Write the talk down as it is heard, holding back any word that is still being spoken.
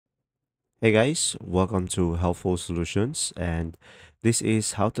Hey guys, welcome to Helpful Solutions, and this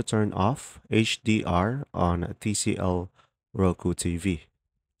is how to turn off HDR on TCL Roku TV.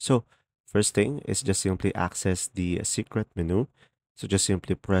 So, first thing is just simply access the secret menu. So just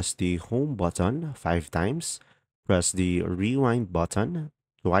simply press the home button 5 times, press the rewind button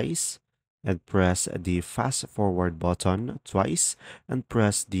twice, and press the fast forward button twice, and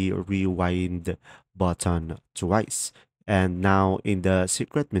press the rewind button twice. And now in the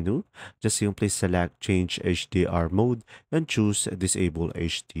secret menu, just simply select Change HDR mode and choose Disable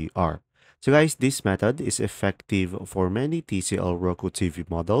HDR. So guys, this method is effective for many TCL Roku TV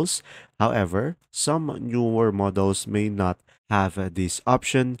models. However, some newer models may not have this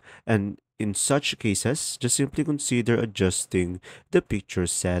option, and in such cases, just simply consider adjusting the picture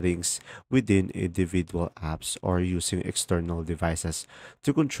settings within individual apps or using external devices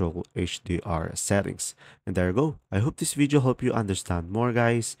to control HDR settings. And there you go. I hope this video helped you understand more,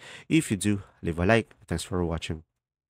 guys. If you do, leave a like. Thanks for watching.